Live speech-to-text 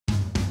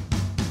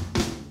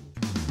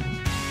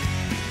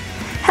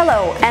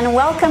Hello and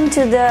welcome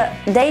to the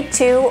day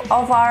 2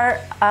 of our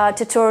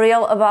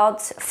tutorial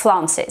about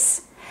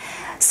flounces.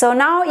 So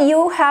now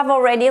you have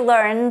already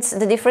learned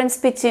the difference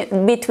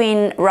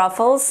between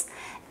ruffles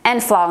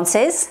and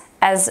flounces,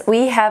 as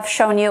we have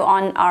shown you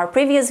on our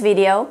previous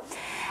video.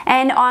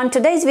 And on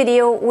today's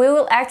video we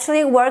will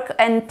actually work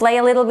and play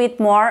a little bit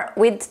more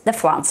with the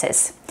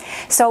flounces.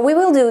 So we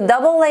will do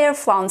double layer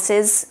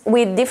flounces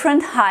with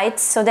different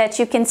heights so that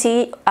you can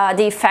see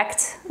the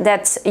effect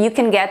that you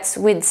can get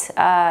with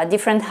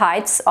different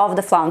heights of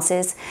the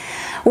flounces.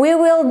 We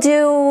will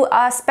do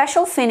a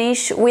special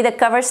finish with a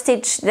cover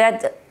stitch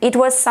that it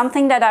was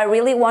something that I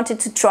really wanted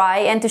to try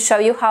and to show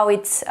you how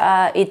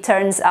it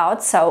turns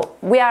out. So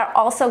we are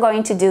also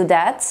going to do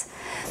that.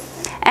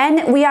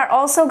 And we are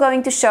also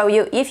going to show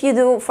you, if you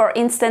do, for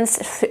instance,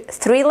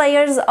 3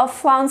 layers of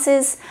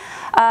flounces,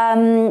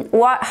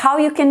 how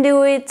you can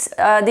do it,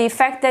 the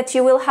effect that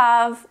you will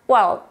have.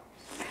 Well,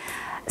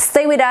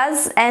 stay with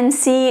us and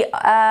see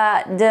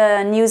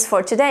the news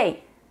for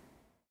today.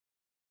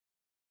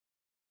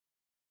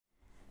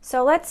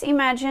 So let's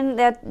imagine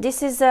that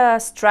this is a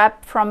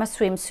strap from a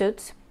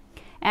swimsuit,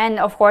 and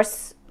of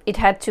course it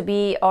had to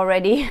be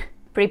already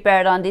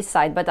prepared on this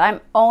side, but I'm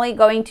only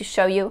going to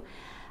show you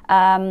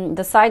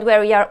the side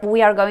where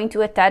we are going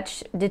to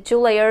attach the 2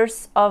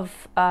 layers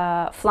of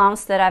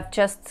flounce that I've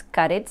just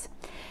cut it.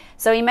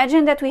 So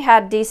imagine that we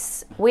had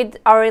this with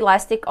our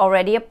elastic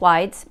already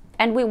applied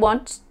and we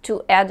want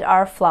to add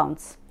our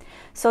flounce.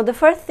 So the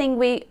first thing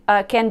we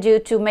can do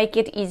to make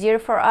it easier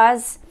for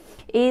us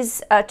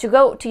is to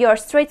go to your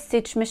straight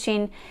stitch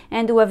machine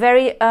and do a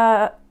very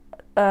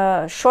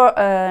short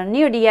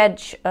near the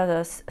edge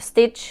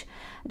stitch,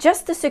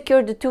 just to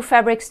secure the 2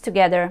 fabrics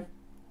together.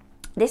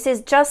 This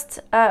is just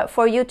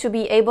for you to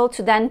be able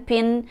to then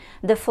pin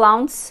the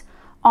flounce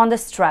on the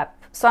strap.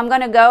 So I'm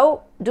going to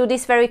go do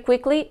this very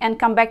quickly and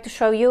come back to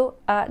show you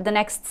the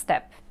next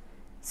step.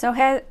 So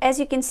as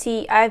you can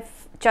see,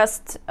 I've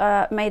just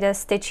made a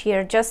stitch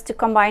here just to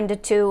combine the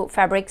 2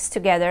 fabrics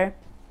together.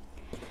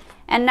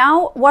 And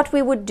now what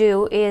we would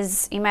do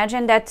is,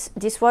 imagine that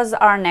this was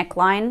our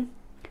neckline.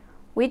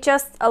 We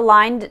just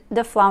aligned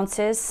the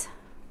flounces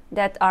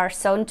that are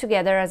sewn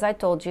together, as I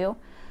told you.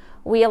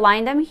 We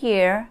align them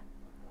here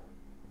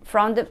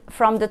from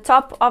the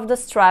top of the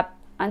strap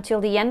until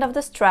the end of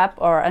the strap,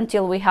 or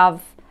until we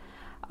have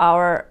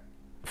our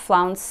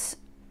flounce.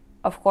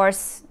 Of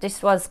course,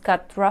 this was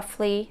cut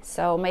roughly,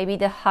 so maybe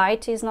the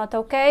height is not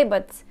okay,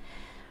 but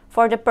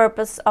for the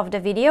purpose of the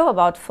video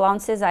about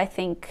flounces, I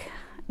think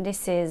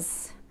this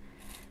is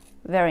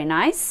very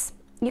nice.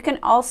 You can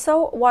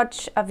also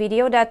watch a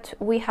video that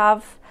we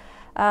have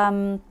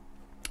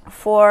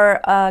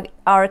for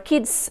our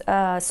kids'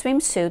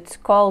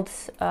 swimsuit called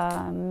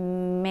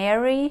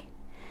Mary.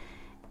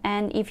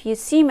 And if you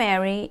see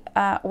Mary,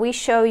 we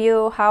show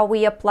you how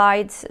we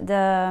applied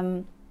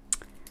the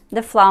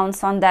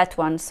flounce on that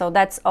one. So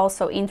that's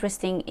also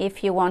interesting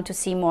if you want to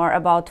see more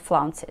about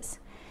flounces.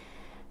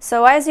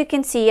 So as you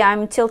can see,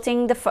 I'm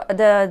tilting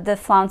the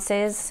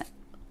flounces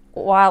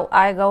while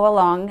I go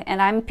along,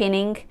 and I'm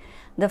pinning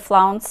the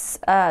flounce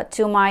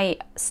to my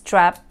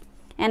strap.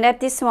 And at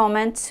this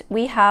moment,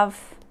 we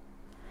have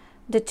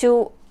the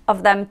 2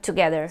 of them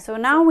together. So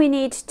now we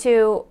need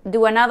to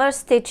do another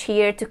stitch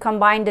here to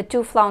combine the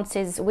 2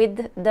 flounces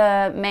with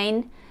the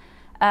main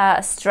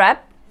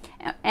strap,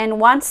 and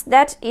once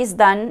that is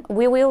done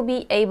we will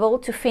be able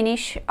to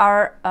finish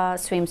our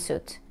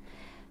swimsuit.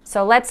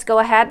 So let's go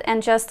ahead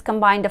and just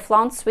combine the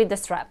flounce with the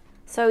strap.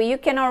 So you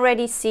can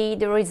already see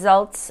the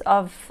results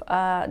of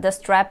the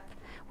strap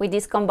with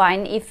this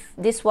combined. If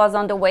this was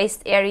on the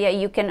waist area,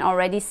 you can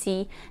already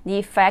see the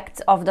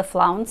effect of the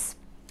flounce.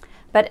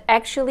 But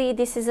actually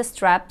this is a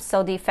strap,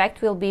 so the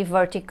effect will be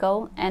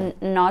vertical and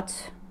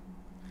not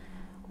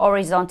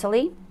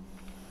horizontally.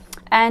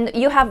 And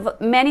you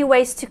have many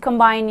ways to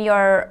combine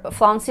your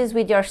flounces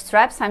with your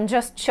straps. I'm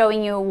just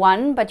showing you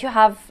one, but you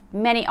have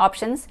many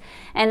options.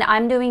 And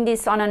I'm doing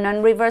this on a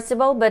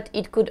non-reversible, but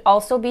it could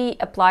also be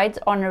applied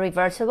on a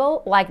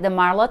reversible, like the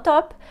Marla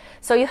top.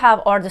 So you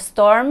have, or the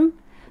Storm.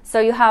 So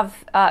you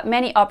have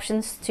many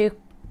options to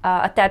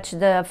attach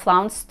the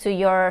flounce to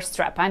your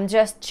strap. I'm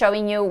just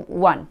showing you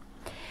one.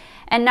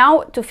 And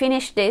now to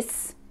finish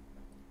this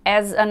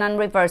as an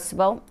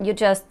unreversible, you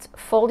just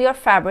fold your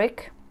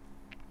fabric,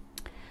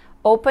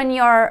 open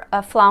your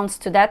flounce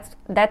to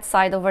that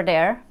side over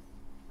there,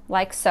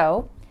 like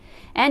so,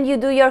 and you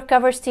do your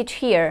cover stitch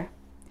here.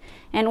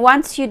 And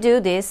once you do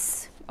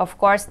this, of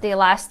course the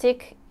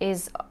elastic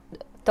is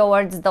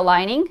towards the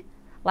lining,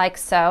 like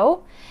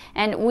so,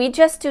 and we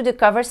just do the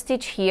cover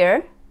stitch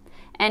here.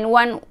 And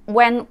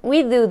when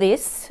we do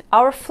this,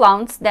 our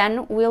flounce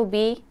then will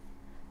be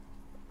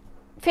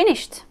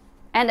finished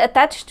and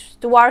attached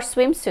to our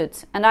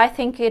swimsuit, and I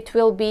think it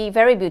will be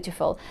very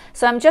beautiful.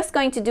 So I'm just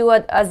going to do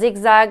a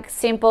zigzag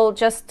simple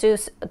just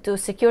to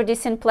secure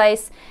this in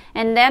place,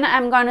 and then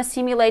I'm going to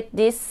simulate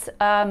this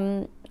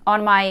on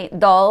my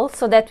doll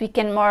so that we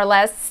can more or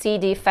less see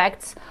the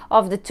effects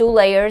of the 2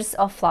 layers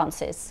of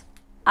flounces.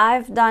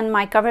 I've done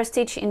my cover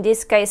stitch. In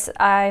this case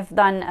I've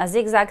done a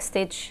zigzag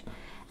stitch,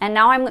 And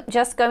now I'm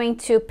just going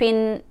to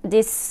pin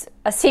this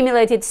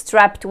simulated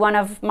strap to one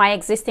of my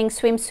existing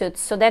swimsuits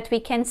so that we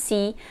can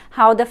see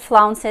how the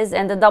flounces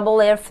and the double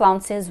layer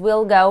flounces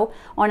will go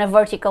on a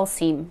vertical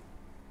seam.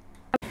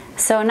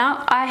 So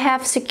now I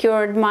have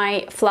secured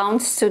my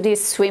flounce to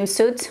this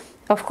swimsuit.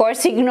 Of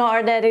course,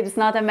 ignore that it's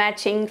not a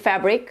matching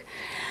fabric,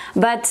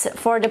 but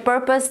for the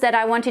purpose that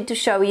I wanted to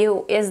show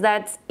you is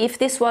that if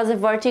this was a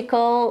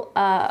vertical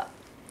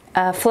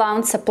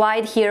flounce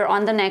applied here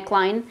on the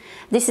neckline,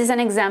 this is an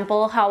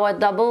example how a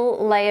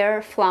double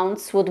layer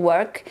flounce would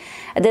work.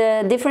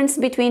 The difference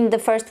between the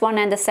first one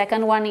and the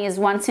second one is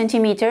 1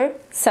 centimeter,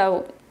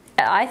 so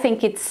I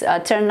think it's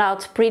turned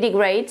out pretty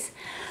great.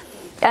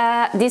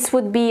 This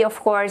would be, of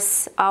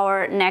course,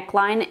 our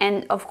neckline,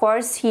 and of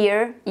course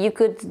here you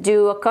could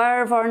do a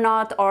curve or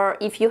not, or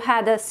if you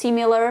had a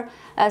similar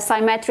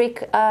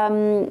symmetric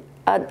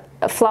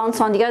flounce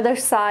on the other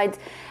side,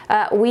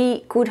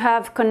 we could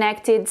have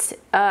connected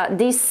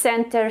this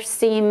center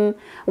seam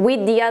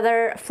with the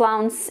other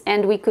flounce,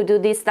 and we could do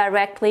this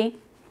directly,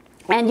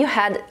 and you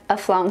had a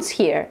flounce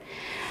here.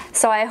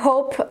 So I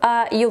hope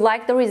you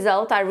like the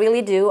result. I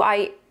really do.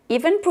 I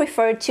even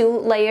prefer 2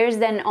 layers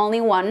than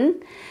only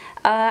 1.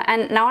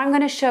 And now I'm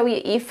going to show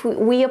you if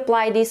we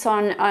apply this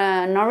on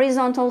an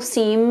horizontal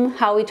seam,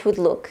 how it would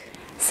look.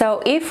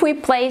 So if we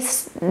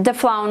place the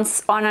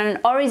flounce on an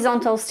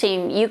horizontal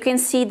seam, you can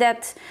see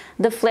that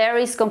the flare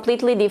is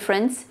completely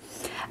different,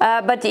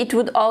 but it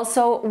would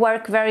also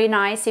work very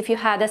nice if you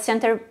had a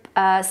center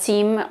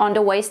seam on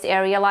the waist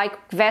area,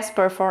 like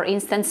Vesper, for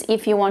instance,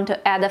 if you want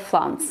to add a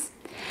flounce.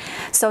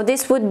 So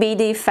this would be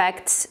the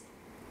effect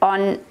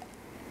on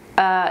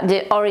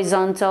the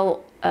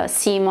horizontal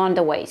seam on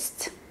the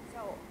waist.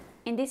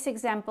 In this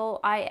example,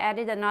 I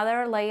added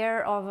another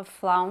layer of a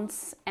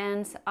flounce,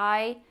 and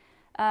I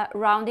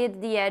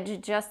rounded the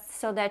edge just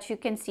so that you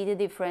can see the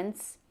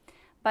difference.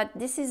 But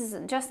this is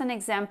just an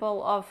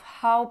example of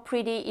how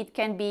pretty it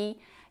can be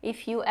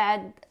if you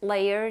add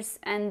layers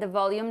and the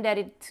volume that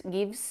it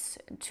gives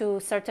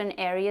to certain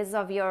areas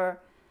of your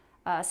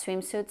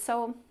swimsuit.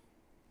 So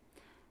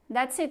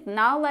that's it.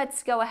 Now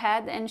let's go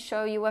ahead and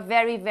show you a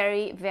very,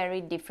 very,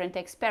 very different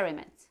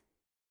experiment.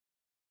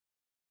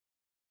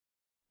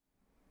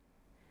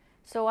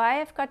 So I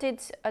have cut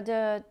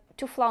the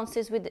 2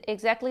 flounces with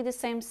exactly the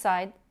same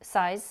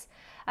size.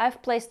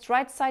 I've placed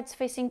right sides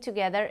facing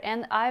together,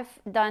 and I've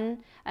done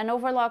an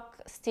overlock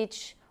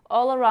stitch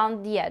all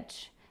around the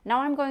edge.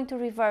 Now I'm going to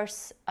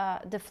reverse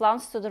the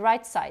flounce to the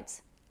right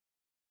sides.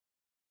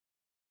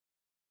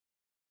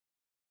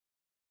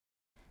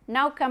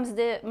 Now comes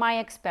my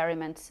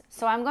experiment.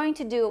 So I'm going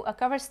to do a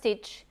cover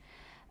stitch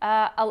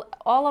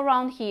all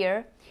around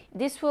here.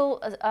 This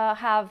will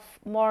have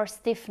more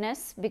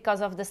stiffness because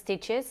of the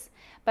stitches,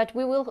 but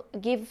we will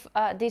give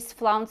this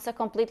flounce a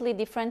completely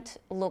different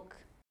look.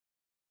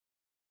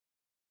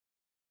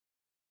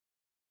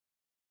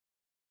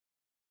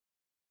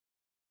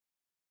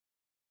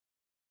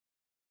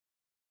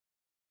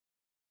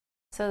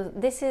 So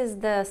this is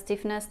the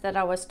stiffness that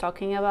I was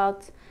talking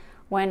about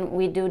when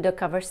we do the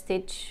cover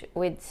stitch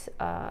with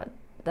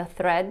the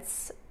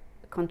threads,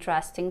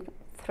 contrasting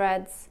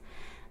threads.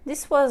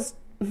 This was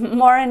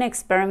more an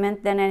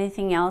experiment than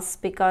anything else,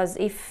 because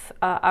if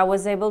I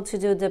was able to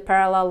do the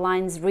parallel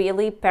lines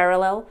really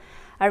parallel,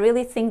 I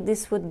really think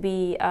this would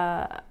be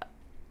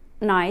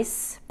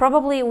nice,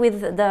 probably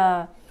with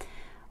the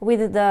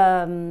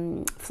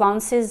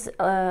flounces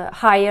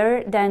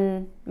higher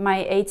than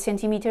my 8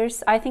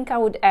 centimeters. I think I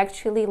would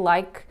actually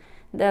like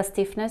the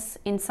stiffness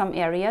in some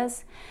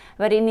areas,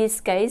 but in this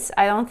case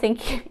I don't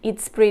think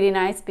it's pretty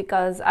nice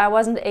because I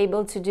wasn't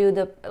able to do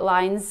the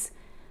lines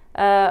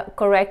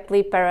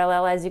correctly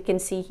parallel, as you can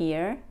see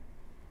here,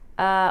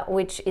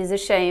 which is a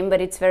shame,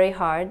 but it's very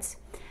hard.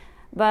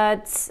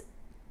 But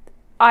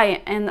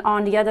and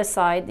on the other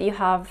side you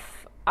have,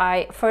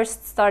 I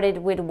first started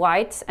with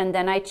white and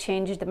then I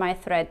changed my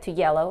thread to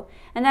yellow,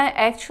 and I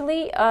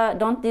actually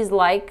don't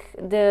dislike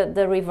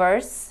the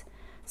reverse,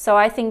 so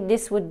I think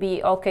this would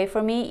be okay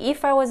for me.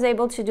 If I was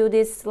able to do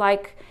this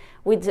like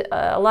with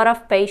a lot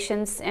of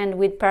patience and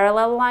with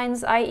parallel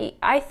lines,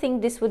 I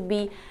think this would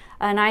be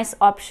a nice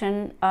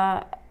option,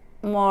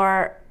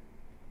 more,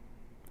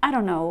 I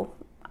don't know,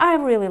 I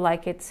really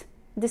like it.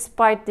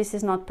 Despite this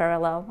is not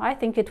parallel, I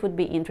think it would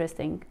be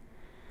interesting,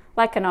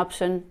 like an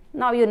option.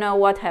 Now you know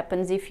what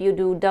happens if you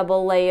do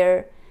double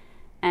layer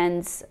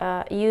and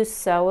you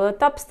sew a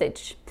top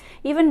stitch.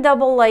 Even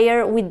double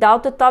layer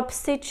without the top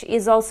stitch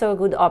is also a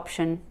good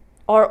option,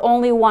 or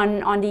only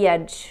one on the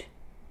edge.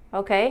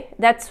 Okay,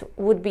 that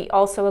would be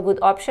also a good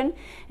option,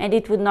 and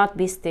it would not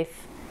be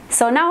stiff.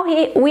 So now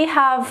we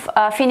have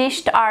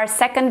finished our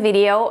second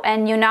video,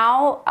 and you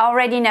now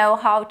already know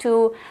how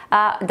to,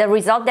 the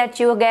result that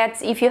you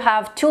get if you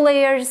have 2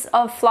 layers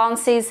of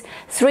flounces,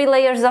 3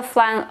 layers of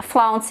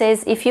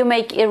flounces, if you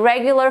make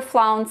irregular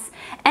flounce,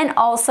 and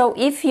also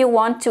if you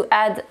want to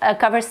add a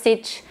cover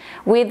stitch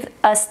with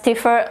a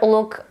stiffer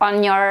look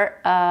on your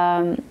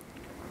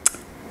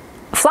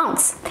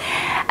flounce.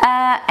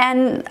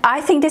 And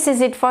I think this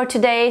is it for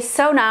today.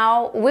 So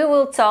now we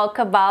will talk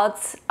about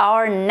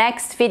our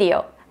next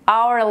video,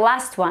 our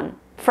last one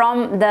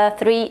from the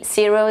 3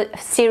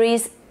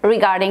 series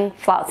regarding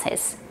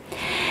flounces.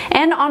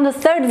 And on the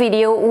third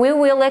video we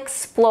will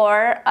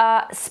explore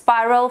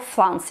spiral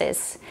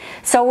flounces.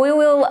 So we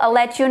will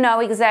let you know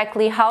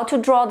exactly how to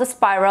draw the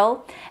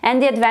spiral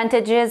and the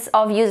advantages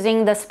of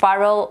using the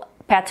spiral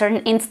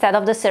pattern instead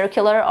of the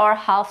circular or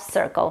half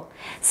circle.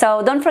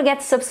 So don't forget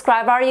to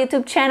subscribe our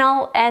YouTube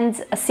channel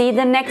and see you in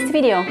the next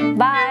video.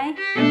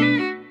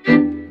 Bye!